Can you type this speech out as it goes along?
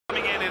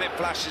Coming in and it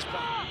flashes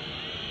by.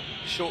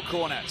 Short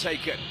corner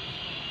taken.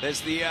 There's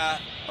the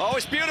oh,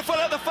 it's beautiful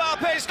at the far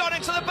pace, gone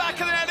into the back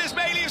of the net.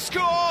 Ismaili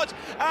scored,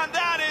 and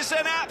that is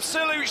an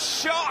absolute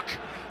shock.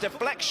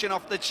 Deflection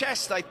off the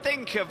chest, I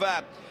think, of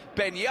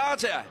Ben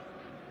Yada.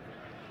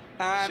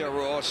 And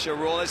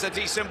Sharor, there's a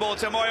decent ball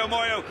to Moyo.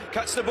 Moyo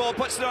cuts the ball,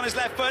 puts it on his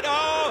left foot.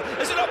 Oh,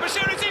 there's an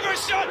opportunity for a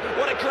shot.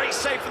 What a great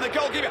save from the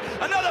goalkeeper.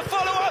 Another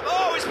follow-up.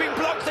 Oh, it's been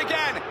blocked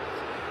again.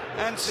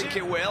 And I think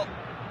it will.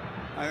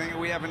 I think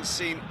we haven't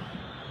seen.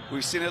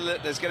 We've seen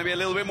there's going to be a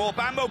little bit more.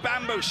 Bambo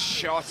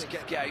shot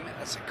again.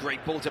 That's a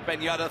great ball to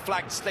Ben Yada. The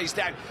flag stays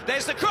down.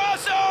 There's the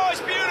cross. Oh, it's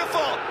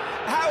beautiful.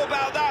 How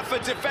about that for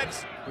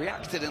defence?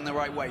 Reacted in the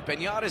right way. Ben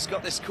Yada's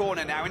got this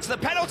corner now into the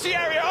penalty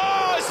area.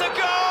 Oh, it's a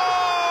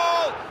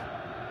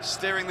goal!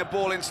 Steering the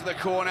ball into the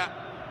corner.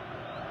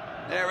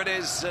 There it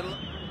is.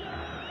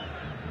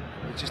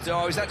 Just,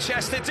 oh, is that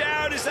chested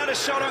down? Is that a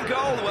shot on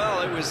goal?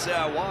 Well, it was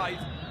wide.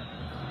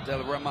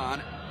 Del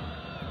Rahman.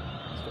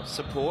 He's got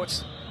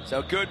support.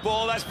 So good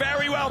ball, that's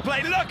very well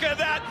played. Look at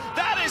that,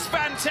 that is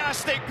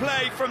fantastic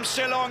play from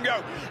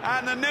Shilongo.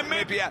 And the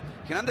Namibia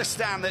can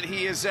understand that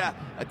he is a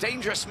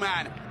dangerous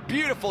man.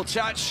 Beautiful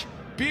touch,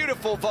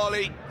 beautiful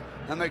volley,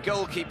 and the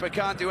goalkeeper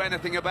can't do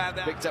anything about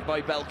that. Picked up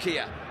by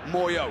Belkia.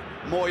 Moyo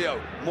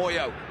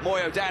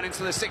down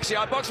into the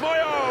 6-yard box.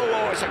 Moyo,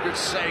 oh, it's a good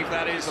save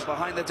that is.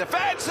 Behind the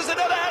defence, there's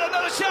another header,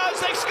 another chance,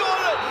 they've scored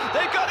it.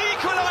 They've got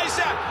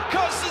equaliser,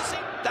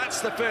 Constantine.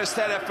 That's the first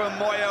header from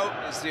Moyo.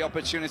 There's the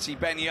opportunity.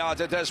 Ben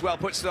Yada does well,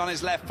 puts it on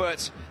his left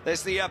foot.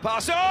 There's the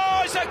pass.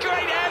 Oh, it's a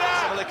great header!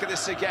 Let's have a look at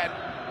this again.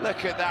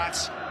 Look at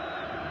that.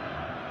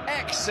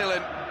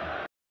 Excellent.